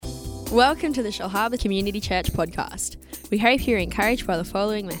Welcome to the Shellharbour Community Church podcast. We hope you're encouraged by the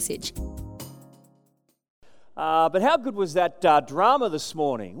following message. But how good was that drama this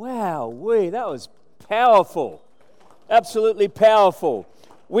morning? Wow, that was powerful. Absolutely powerful.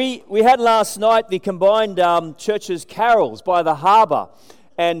 We had last night the combined churches carols by the harbour.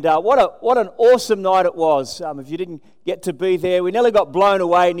 And what an awesome night it was. If you didn't get to be there, we nearly got blown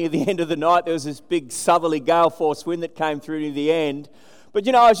away near the end of the night. There was this big southerly gale force wind that came through near the end. But,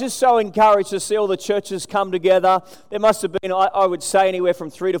 I was just so encouraged to see all the churches come together. There must have been, I would say, anywhere from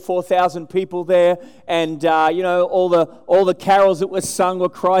 3,000 to 4,000 people there. And, all the carols that were sung were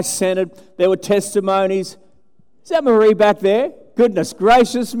Christ-centered. There were testimonies. Is that Marie back there? Goodness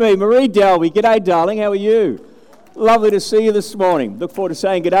gracious me. Marie Dalby. G'day, darling. How are you? Lovely to see you this morning. Look forward to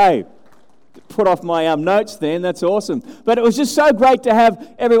saying g'day. Put off my notes then, that's awesome. But it was just so great to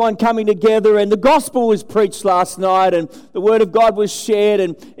have everyone coming together, and the gospel was preached last night, and the word of God was shared,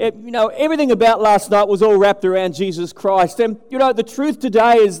 and everything about last night was all wrapped around Jesus Christ. And the truth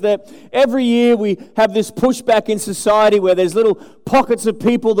today is that every year we have this pushback in society where there's little pockets of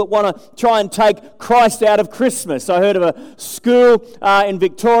people that want to try and take Christ out of Christmas. I heard of a school in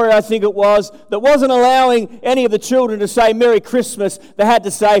Victoria, I think it was, that wasn't allowing any of the children to say Merry Christmas. They had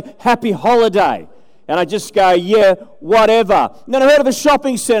to say Happy Holiday. And I just go, yeah, whatever. And then I heard of a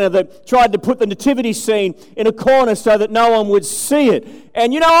shopping centre that tried to put the nativity scene in a corner so that no one would see it.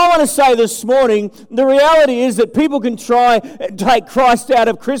 And I want to say this morning, the reality is that people can try and take Christ out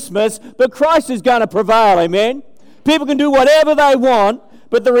of Christmas, but Christ is going to prevail, amen? People can do whatever they want,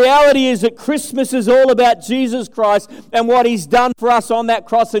 but the reality is that Christmas is all about Jesus Christ and what He's done for us on that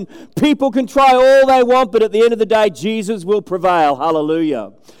cross. And people can try all they want, but at the end of the day, Jesus will prevail.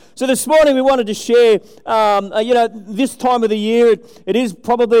 Hallelujah. So this morning we wanted to share, this time of the year, it is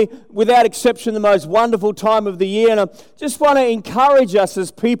probably, without exception, the most wonderful time of the year. And I just want to encourage us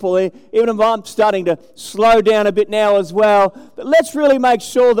as people, even if I'm starting to slow down a bit now as well, but let's really make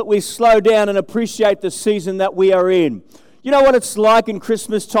sure that we slow down and appreciate the season that we are in. You know what it's like in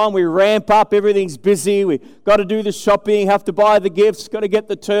Christmas time? We ramp up, everything's busy, we've got to do the shopping, have to buy the gifts, got to get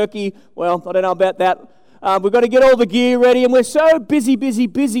the turkey. Well, I don't know about that. We've got to get all the gear ready, and we're so busy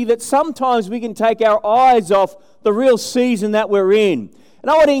that sometimes we can take our eyes off the real season that we're in. And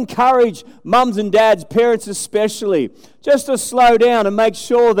I want to encourage mums and dads, parents especially, just to slow down and make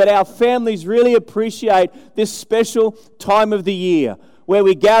sure that our families really appreciate this special time of the year, where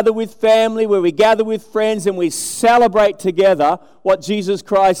we gather with family, where we gather with friends, and we celebrate together what Jesus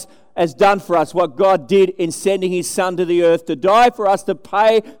Christ has done for us, what God did in sending His Son to the earth to die for us, to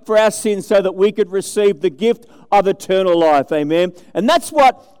pay for our sins so that we could receive the gift of eternal life. Amen. And that's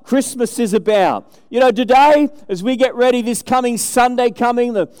what Christmas is about. Today, as we get ready, this coming Sunday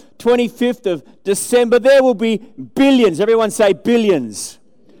the 25th of December, there will be billions. Everyone say billions.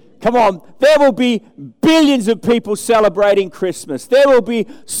 Come on, there will be billions of people celebrating Christmas. There will be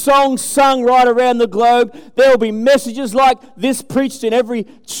songs sung right around the globe. There will be messages like this preached in every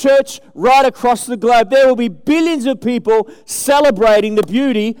church right across the globe. There will be billions of people celebrating the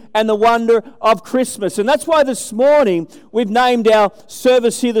beauty and the wonder of Christmas. And that's why this morning we've named our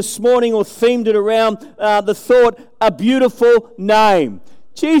service here this morning, or themed it around the thought, a beautiful name.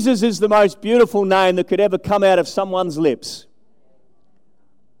 Jesus is the most beautiful name that could ever come out of someone's lips.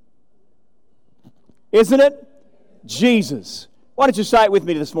 Isn't it? Jesus. Why don't you say it with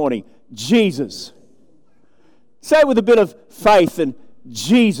me this morning? Jesus. Say it with a bit of faith, and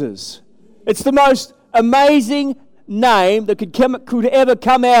Jesus. It's the most amazing name that could ever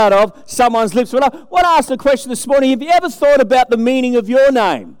come out of someone's lips. But I want to ask the question this morning, have you ever thought about the meaning of your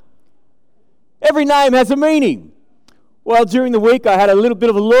name? Every name has a meaning. Well, during the week I had a little bit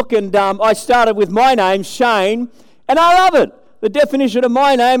of a look, and I started with my name, Shane, and I love it. The definition of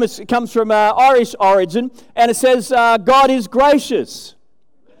my name comes from Irish origin, and it says, God is gracious.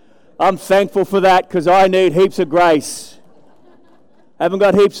 I'm thankful for that because I need heaps of grace. I haven't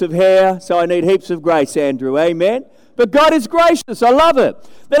got heaps of hair, so I need heaps of grace, Andrew. Amen? But God is gracious. I love it.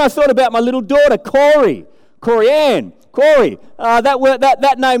 Then I thought about my little daughter, Corey. Corey.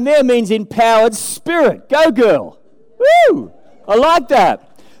 That name there means empowered spirit. Go, girl. Woo! I like that.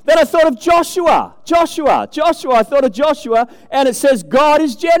 Then I thought of Joshua. I thought of Joshua, and it says, God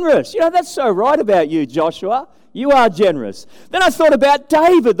is generous. That's so right about you, Joshua. You are generous. Then I thought about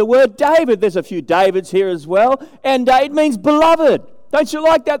David, the word David. There's a few Davids here as well, and it means beloved. Don't you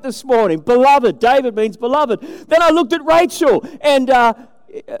like that this morning? Beloved. David means beloved. Then I looked at Rachel, and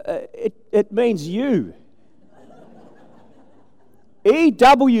it means you.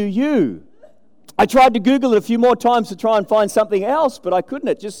 EWU. I tried to Google it a few more times to try and find something else, but I couldn't.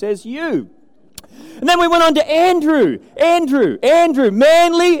 It just says you. And then we went on to Andrew,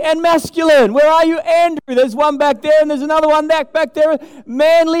 manly and masculine. Where are you, Andrew? There's one back there and there's another one back there.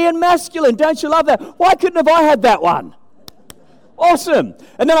 Manly and masculine. Don't you love that? Why couldn't have I had that one? Awesome.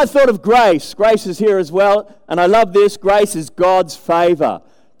 And then I thought of grace. Grace is here as well. And I love this. Grace is God's favor.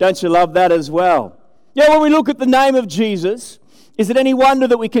 Don't you love that as well? Yeah, when we look at the name of Jesus, is it any wonder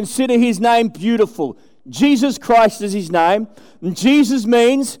that we consider his name beautiful? Jesus Christ is his name. And Jesus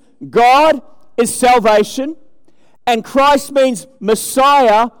means God is salvation. And Christ means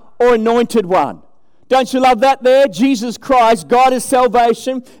Messiah or anointed one. Don't you love that there? Jesus Christ, God is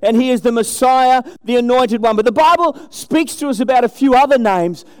salvation, and he is the Messiah, the anointed one. But the Bible speaks to us about a few other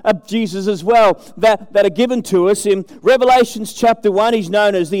names of Jesus as well that are given to us. In Revelations chapter 1, he's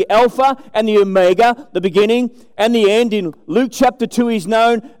known as the Alpha and the Omega, the beginning and the end. In Luke chapter 2, he's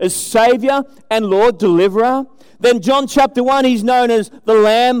known as Savior and Lord, Deliverer. Then John chapter 1, he's known as the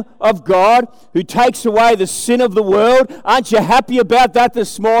Lamb of God who takes away the sin of the world. Aren't you happy about that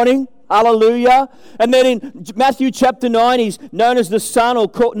this morning? Hallelujah. And then in Matthew chapter 9, he's known as the Son, or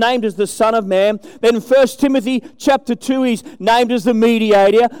named as the Son of Man. Then in 1 Timothy chapter 2, he's named as the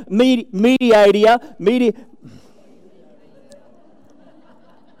mediator. Mediator,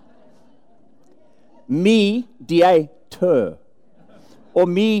 or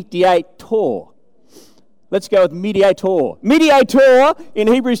mediator. Let's go with mediator. Mediator in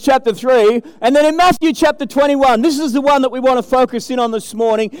Hebrews chapter 3. And then in Matthew chapter 21, this is the one that we want to focus in on this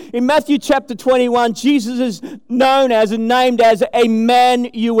morning. In Matthew chapter 21, Jesus is known as and named as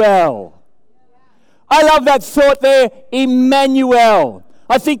Emmanuel. I love that thought there, Emmanuel.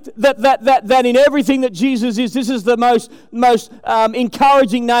 I think that in everything that Jesus is, this is the most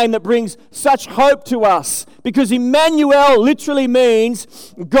encouraging name that brings such hope to us. Because Emmanuel literally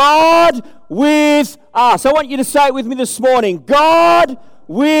means God with us. I want you to say it with me this morning. God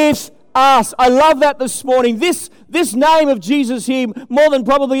with us. I love that this morning. This name of Jesus here, more than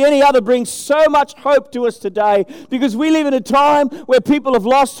probably any other, brings so much hope to us today, because we live in a time where people have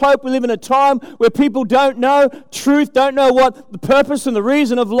lost hope. We live in a time where people don't know truth, don't know what the purpose and the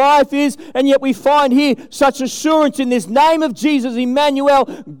reason of life is, and yet we find here such assurance in this name of Jesus, Emmanuel,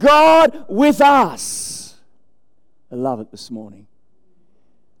 God with us. I love it this morning.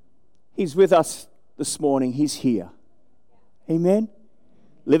 He's with us this morning. He's here. Amen?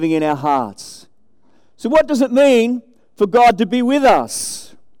 Living in our hearts. So what does it mean for God to be with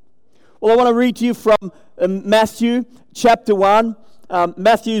us? Well, I want to read to you from Matthew chapter 1.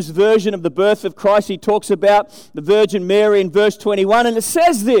 Matthew's version of the birth of Christ. He talks about the Virgin Mary in verse 21. And it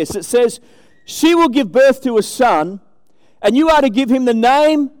says this. It says, "She will give birth to a son, and you are to give him the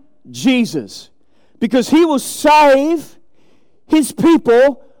name Jesus, because he will save his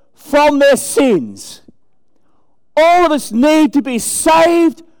people from their sins." All of us need to be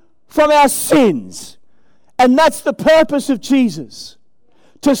saved from our sins. And that's the purpose of Jesus.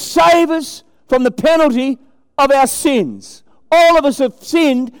 To save us from the penalty of our sins. All of us have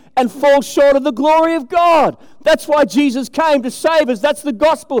sinned and fall short of the glory of God. That's why Jesus came, to save us. That's the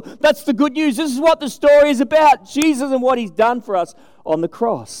gospel. That's the good news. This is what the story is about. Jesus and what he's done for us on the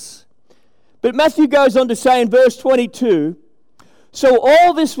cross. But Matthew goes on to say in verse 22, "So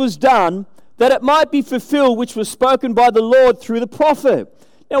all this was done that it might be fulfilled which was spoken by the Lord through the prophet."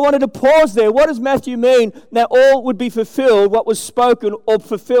 Now I wanted to pause there. What does Matthew mean that all would be fulfilled, what was spoken or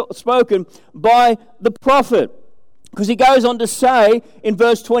spoken by the prophet? Because he goes on to say in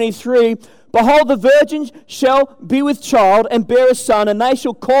verse 23, "Behold, the virgin shall be with child and bear a son, and they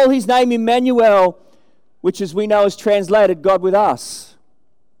shall call his name Emmanuel," which as we know is translated God with us.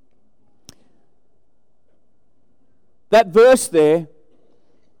 That verse there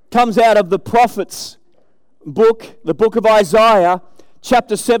comes out of the prophet's book, the book of Isaiah,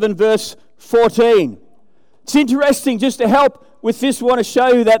 chapter 7, verse 14. It's interesting, just to help with this, we want to show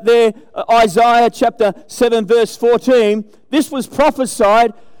you that there, Isaiah chapter 7, verse 14, this was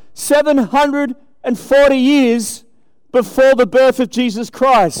prophesied 740 years before the birth of Jesus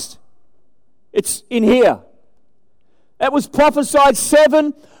Christ. It's in here. That was prophesied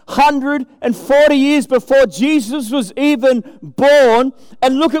 740 years before Jesus was even born.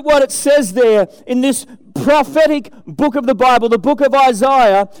 And look at what it says there in this prophetic book of the Bible, the book of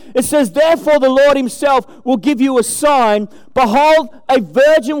Isaiah. It says, "Therefore the Lord himself will give you a sign. Behold, a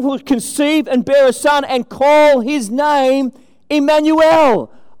virgin will conceive and bear a son and call his name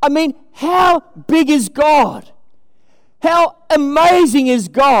Emmanuel." I mean, how big is God? How amazing is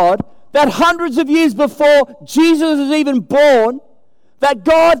God that hundreds of years before Jesus is even born, that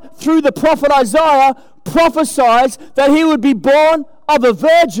God, through the prophet Isaiah, prophesies that he would be born of a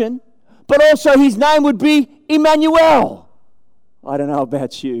virgin, but also his name would be Emmanuel. I don't know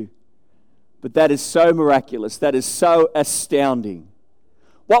about you, But that is so miraculous. That is so astounding.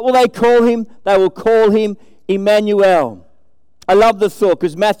 What will they call him? They will call him Emmanuel. I love the thought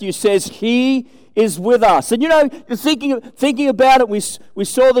because Matthew says he is with us. And you know, thinking about it, we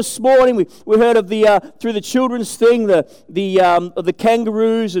saw this morning, we heard of through the children's thing, the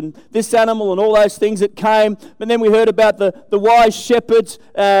kangaroos and this animal and all those things that came. And then we heard about the wise shepherds,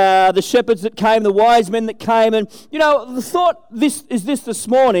 the shepherds that came, the wise men that came. And you know, the thought this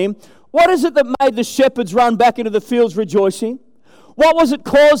morning, what is it that made the shepherds run back into the fields rejoicing? What was it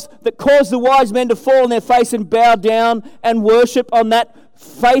that caused the wise men to fall on their face and bow down and worship on that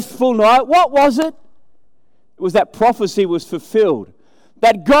faithful night? What was it? It was that prophecy was fulfilled.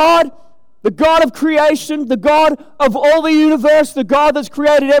 That God, the God of creation, the God of all the universe, the God that's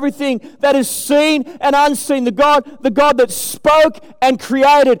created everything that is seen and unseen, the God that spoke and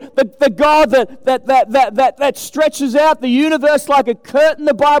created, the God that stretches out the universe like a curtain,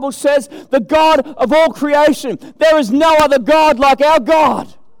 the Bible says, the God of all creation. There is no other God like our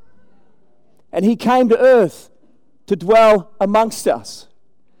God. And he came to earth to dwell amongst us.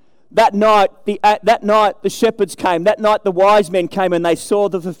 That night, the shepherds came. That night, the wise men came and they saw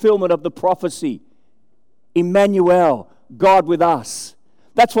the fulfillment of the prophecy. Emmanuel, God with us.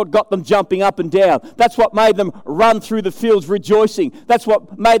 That's what got them jumping up and down. That's what made them run through the fields rejoicing. That's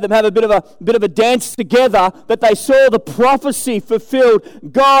what made them have a bit of a dance together, that they saw the prophecy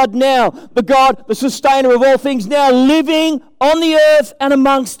fulfilled. God now, the sustainer of all things, now living on the earth and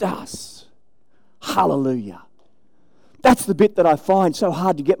amongst us. Hallelujah. That's the bit that I find so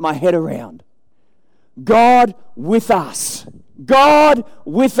hard to get my head around. God with us. God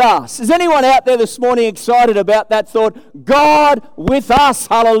with us. Is anyone out there this morning excited about that thought? God with us.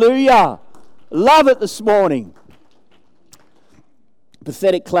 Hallelujah. Love it this morning.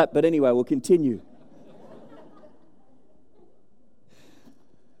 Pathetic clap, but anyway, we'll continue.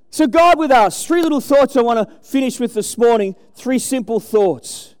 So God with us. 3 little thoughts I want to finish with this morning. 3 simple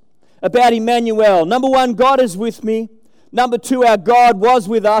thoughts about Emmanuel. Number 1, God is with me. Number 2, our God was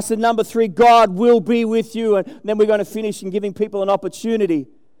with us. And number 3, God will be with you. And then we're going to finish in giving people an opportunity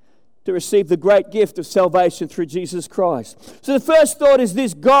to receive the great gift of salvation through Jesus Christ. So the first thought is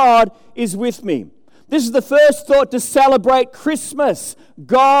this: God is with me. This is the first thought to celebrate Christmas.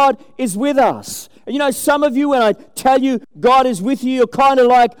 God is with us. And you know, some of you, when I tell you God is with you, you're kind of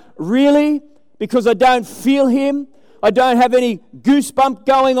like, really? Because I don't feel him. I don't have any goosebump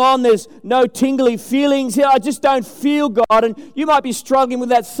going on. There's no tingly feelings here. I just don't feel God. And you might be struggling with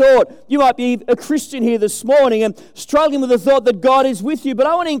that thought. You might be a Christian here this morning and struggling with the thought that God is with you. But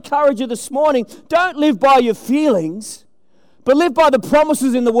I want to encourage you this morning, don't live by your feelings, but live by the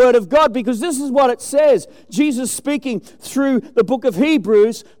promises in the Word of God, because this is what it says. Jesus speaking through the book of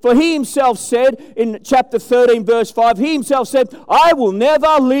Hebrews, for he himself said in chapter 13 verse 5, he himself said, I will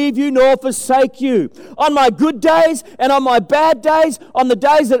never leave you nor forsake you. On my good days and on my bad days, on the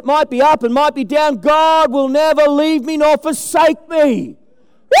days that might be up and might be down, God will never leave me nor forsake me.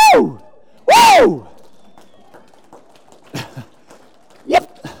 Woo! Woo! Yep.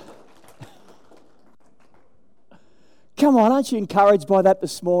 Come on, aren't you encouraged by that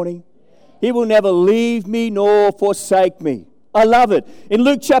this morning? He will never leave me nor forsake me. I love it. In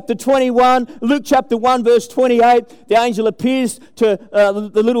Luke chapter 1 verse 28, the angel appears to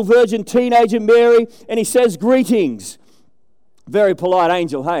the little virgin teenager Mary, and he says, greetings. Very polite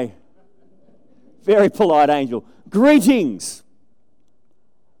angel, hey? Very polite angel. Greetings.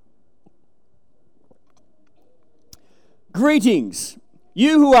 Greetings.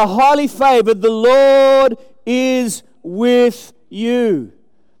 You who are highly favored, the Lord is with you.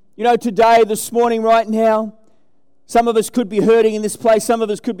 You know, today, this morning, right now, some of us could be hurting in this place. Some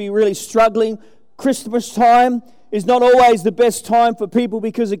of us could be really struggling. Christmas time is not always the best time for people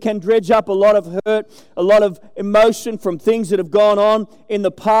because it can dredge up a lot of hurt, a lot of emotion from things that have gone on in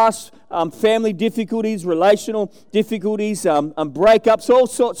the past, family difficulties, relational difficulties, breakups, all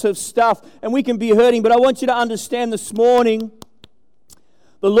sorts of stuff. And we can be hurting, but I want you to understand this morning,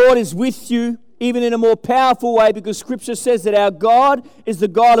 the Lord is with you, even in a more powerful way, because Scripture says that our God is the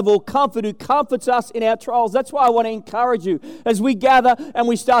God of all comfort, who comforts us in our trials. That's why I want to encourage you as we gather and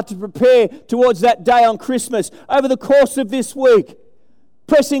we start to prepare towards that day on Christmas. Over the course of this week,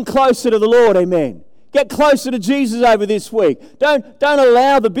 pressing closer to the Lord, amen. Get closer to Jesus over this week. Don't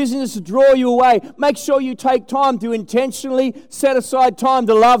allow the busyness to draw you away. Make sure you take time to intentionally set aside time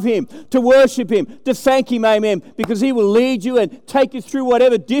to love Him, to worship Him, to thank Him, amen, because He will lead you and take you through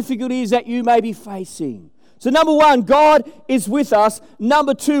whatever difficulties that you may be facing. So number 1, God is with us.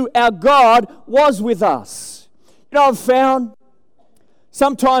 Number 2, our God was with us. You know, I've found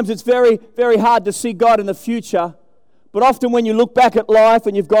sometimes it's very, very hard to see God in the future, But often when you look back at life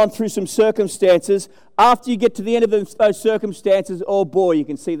and you've gone through some circumstances, after you get to the end of those circumstances, oh boy, you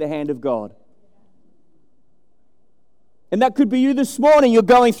can see the hand of God. And that could be you this morning. You're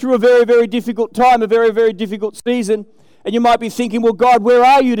going through a very, very difficult time, a very, very difficult season. And you might be thinking, well, God, where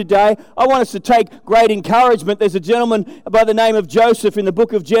are you today? I want us to take great encouragement. There's a gentleman by the name of Joseph in the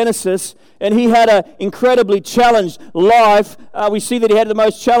book of Genesis, and he had an incredibly challenged life. We see that he had the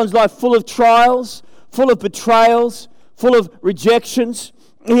most challenged life, full of trials, full of betrayals, full of rejections.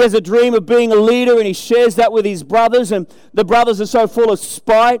 He has a dream of being a leader, and he shares that with his brothers, and the brothers are so full of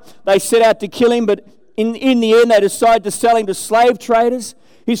spite, they set out to kill him, but in the end, they decide to sell him to slave traders.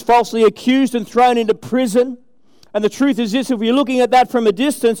 He's falsely accused and thrown into prison. And the truth is this, if you're looking at that from a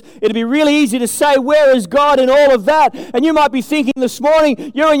distance, it'd be really easy to say, where is God in all of that? And you might be thinking this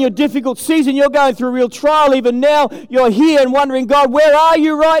morning, you're in your difficult season, you're going through a real trial. Even now, you're here and wondering, God, where are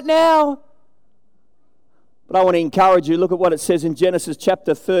you right now? But I want to encourage you, look at what it says in Genesis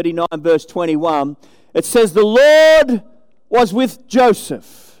chapter 39, verse 21. It says, the Lord was with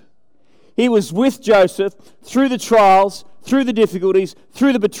Joseph. He was with Joseph through the trials, through the difficulties,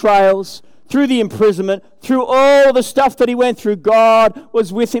 through the betrayals, through the imprisonment, through all the stuff that he went through. God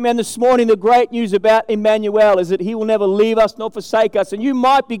was with him. And this morning, the great news about Emmanuel is that he will never leave us nor forsake us. And you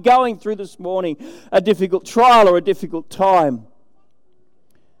might be going through this morning a difficult trial or a difficult time.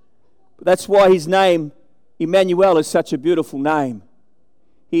 But that's why his name, Emmanuel, is such a beautiful name.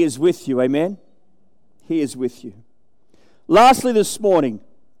 He is with you. Amen? He is with you. Lastly this morning,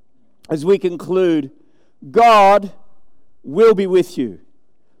 as we conclude, God will be with you.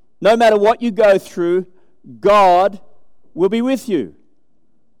 No matter what you go through, God will be with you.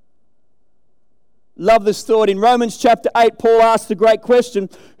 Love this thought. In Romans chapter 8, Paul asks the great question,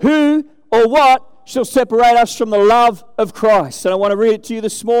 who or what shall separate us from the love of Christ? And I want to read it to you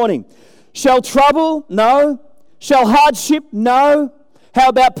this morning. Shall trouble? No. Shall hardship? No. How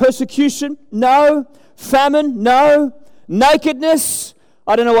about persecution? No. Famine? No. Nakedness?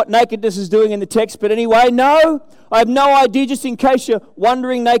 I don't know what nakedness is doing in the text, but anyway, no. I have no idea, just in case you're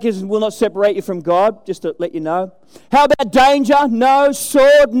wondering, nakedness will not separate you from God, just to let you know. How about danger? No.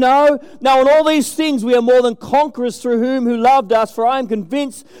 Sword? No. No, in all these things we are more than conquerors through him who loved us, for I am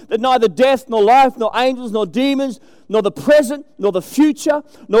convinced that neither death, nor life, nor angels, nor demons, nor the present, nor the future,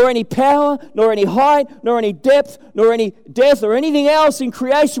 nor any power, nor any height, nor any depth, nor any death, or anything else in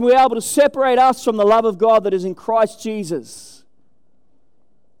creation will be able to separate us from the love of God that is in Christ Jesus.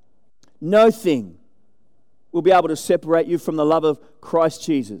 No thing will be able to separate you from the love of Christ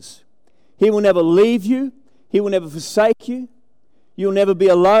Jesus. He will never leave you. He will never forsake you. You'll never be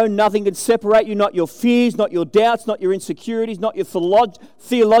alone. Nothing can separate you, not your fears, not your doubts, not your insecurities, not your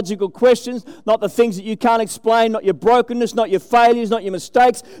theological questions, not the things that you can't explain, not your brokenness, not your failures, not your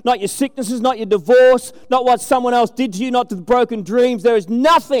mistakes, not your sicknesses, not your divorce, not what someone else did to you, not the broken dreams. There is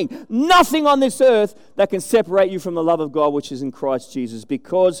nothing on this earth that can separate you from the love of God which is in Christ Jesus,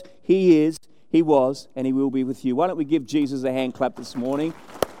 because He is, He was, and He will be with you. Why don't we give Jesus a hand clap this morning?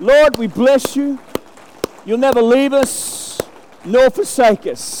 Lord, we bless you. You'll never leave us nor forsake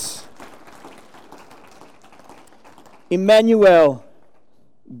us. Emmanuel,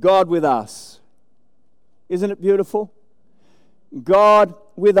 God with us. Isn't it beautiful? God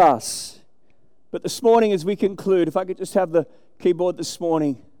with us. But this morning as we conclude, if I could just have the keyboard this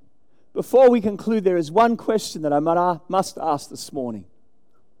morning. Before we conclude, there is one question that I must ask this morning.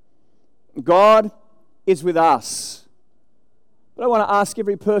 God is with us. But I want to ask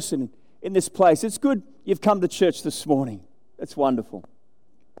every person in this place. It's good you've come to church this morning. That's wonderful.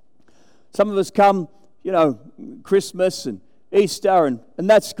 Some of us come, Christmas and Easter, and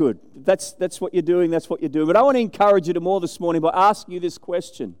that's good. That's what you're doing, that's what you're doing. But I want to encourage you to more this morning by asking you this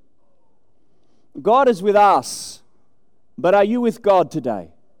question. God is with us, but are you with God today?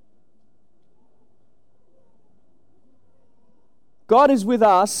 God is with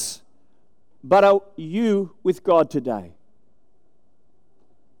us, but are you with God today?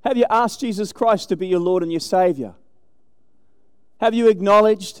 Have you asked Jesus Christ to be your Lord and your Savior? Have you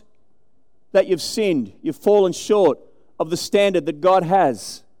acknowledged that you've sinned, you've fallen short of the standard that God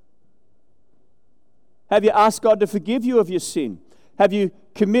has? Have you asked God to forgive you of your sin? Have you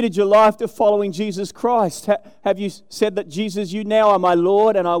committed your life to following Jesus Christ? Have you said that, Jesus, you now are my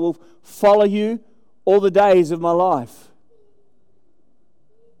Lord and I will follow you all the days of my life?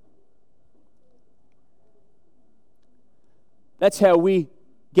 That's how we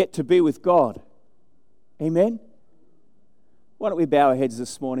get to be with God. Amen? Why don't we bow our heads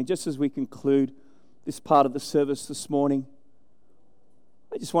this morning, just as we conclude this part of the service this morning.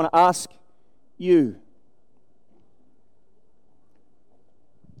 I just want to ask you,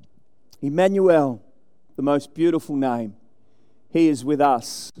 Emmanuel, the most beautiful name. He is with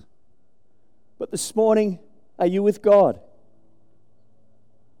us. But this morning, are you with God?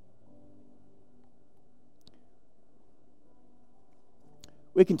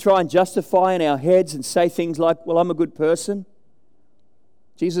 We can try and justify in our heads and say things like, well, I'm a good person.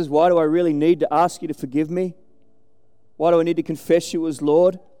 Jesus, why do I really need to ask you to forgive me? Why do I need to confess you as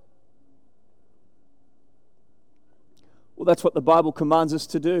Lord? Well, that's what the Bible commands us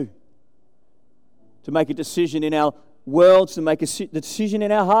to do. To make a decision in our worlds, to make a decision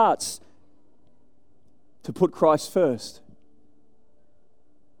in our hearts, to put Christ first.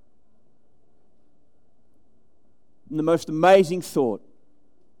 And the most amazing thought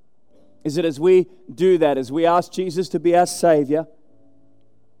is that as we do that, as we ask Jesus to be our Savior,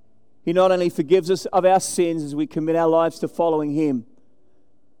 He not only forgives us of our sins as we commit our lives to following Him,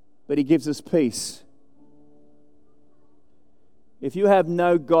 but He gives us peace. If you have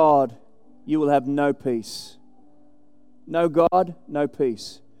no God, you will have no peace. No God, no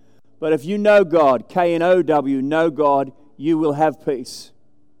peace. But if you know God, K-N-O-W, know God, you will have peace.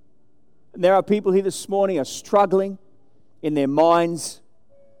 And there are people here this morning are struggling in their minds,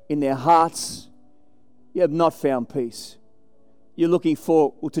 in their hearts. You have not found peace. You're looking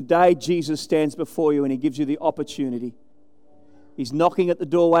for, well, today Jesus stands before you and He gives you the opportunity. He's knocking at the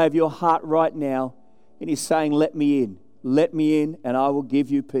doorway of your heart right now and He's saying, let me in. Let me in and I will give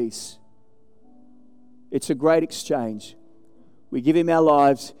you peace. It's a great exchange. We give Him our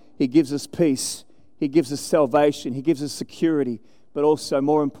lives. He gives us peace. He gives us salvation. He gives us security. But also,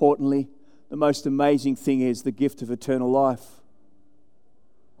 more importantly, the most amazing thing is the gift of eternal life.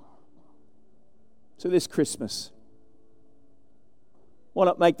 So this Christmas, why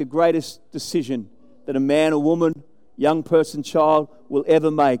not make the greatest decision that a man or woman, young person, child will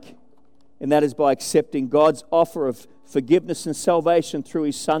ever make? And that is by accepting God's offer of forgiveness and salvation through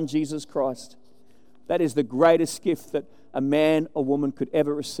His Son, Jesus Christ. That is the greatest gift that a man or woman could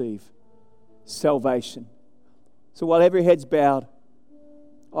ever receive. Salvation. So while every head's bowed,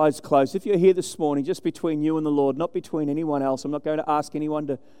 eyes closed, if you're here this morning, just between you and the Lord, not between anyone else, I'm not going to ask anyone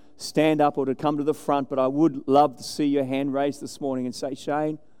to stand up or to come to the front, but I would love to see your hand raised this morning and say,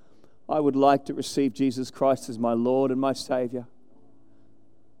 Shane, I would like to receive Jesus Christ as my Lord and my Savior.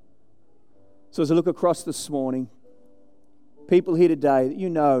 So as I look across this morning, people here today that you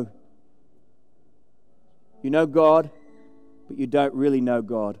know God, but you don't really know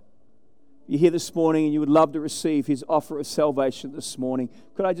God. You're here this morning and you would love to receive His offer of salvation this morning.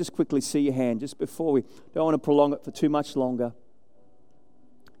 Could I just quickly see your hand just before we don't want to prolong it for too much longer?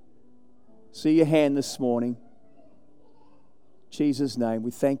 See your hand this morning. In Jesus' name,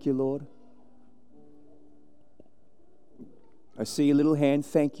 we thank you, Lord. I see your little hand.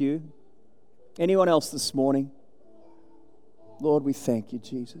 Thank you. Anyone else this morning? Lord, we thank you,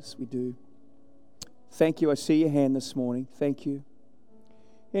 Jesus. We do. Thank you. I see your hand this morning. Thank you.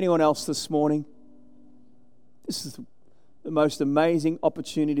 Anyone else this morning? This is the most amazing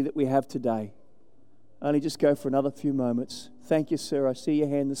opportunity that we have today. Only just go for another few moments. Thank you, sir. I see your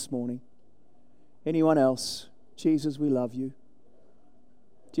hand this morning. Anyone else? Jesus, we love you.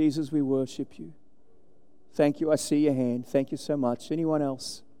 Jesus, we worship you. Thank you. I see your hand. Thank you so much. Anyone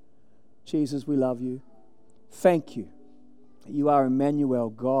else? Jesus, we love you. Thank you. You are Emmanuel,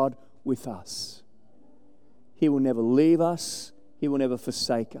 God with us. He will never leave us. He will never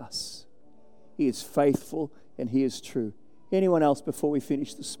forsake us. He is faithful and He is true. Anyone else before we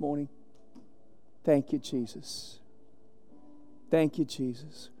finish this morning? Thank you, Jesus. Thank you,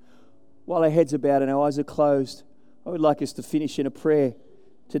 Jesus. While our heads are bowed and our eyes are closed, I would like us to finish in a prayer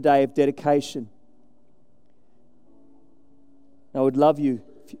today of dedication. I would love you,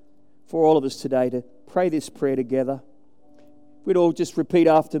 for all of us today, to pray this prayer together. We'd all just repeat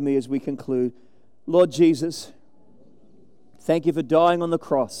after me as we conclude. Lord Jesus, thank you for dying on the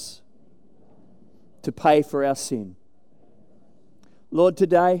cross to pay for our sin. Lord,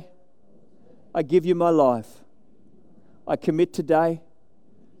 today, I give you my life. I commit today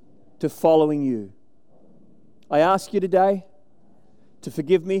to following you. I ask you today to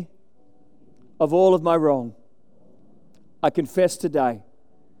forgive me of all of my wrong. I confess today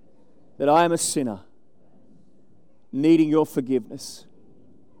that I am a sinner needing your forgiveness.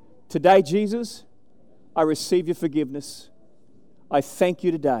 Today, Jesus, I receive your forgiveness. I thank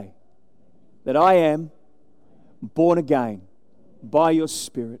you today that I am born again by your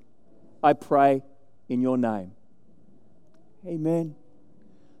Spirit. I pray in your name. Amen.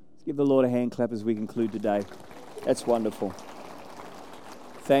 Let's give the Lord a hand clap as we conclude today. That's wonderful.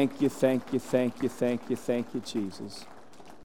 Thank you, thank you, thank you, thank you, thank you, Jesus.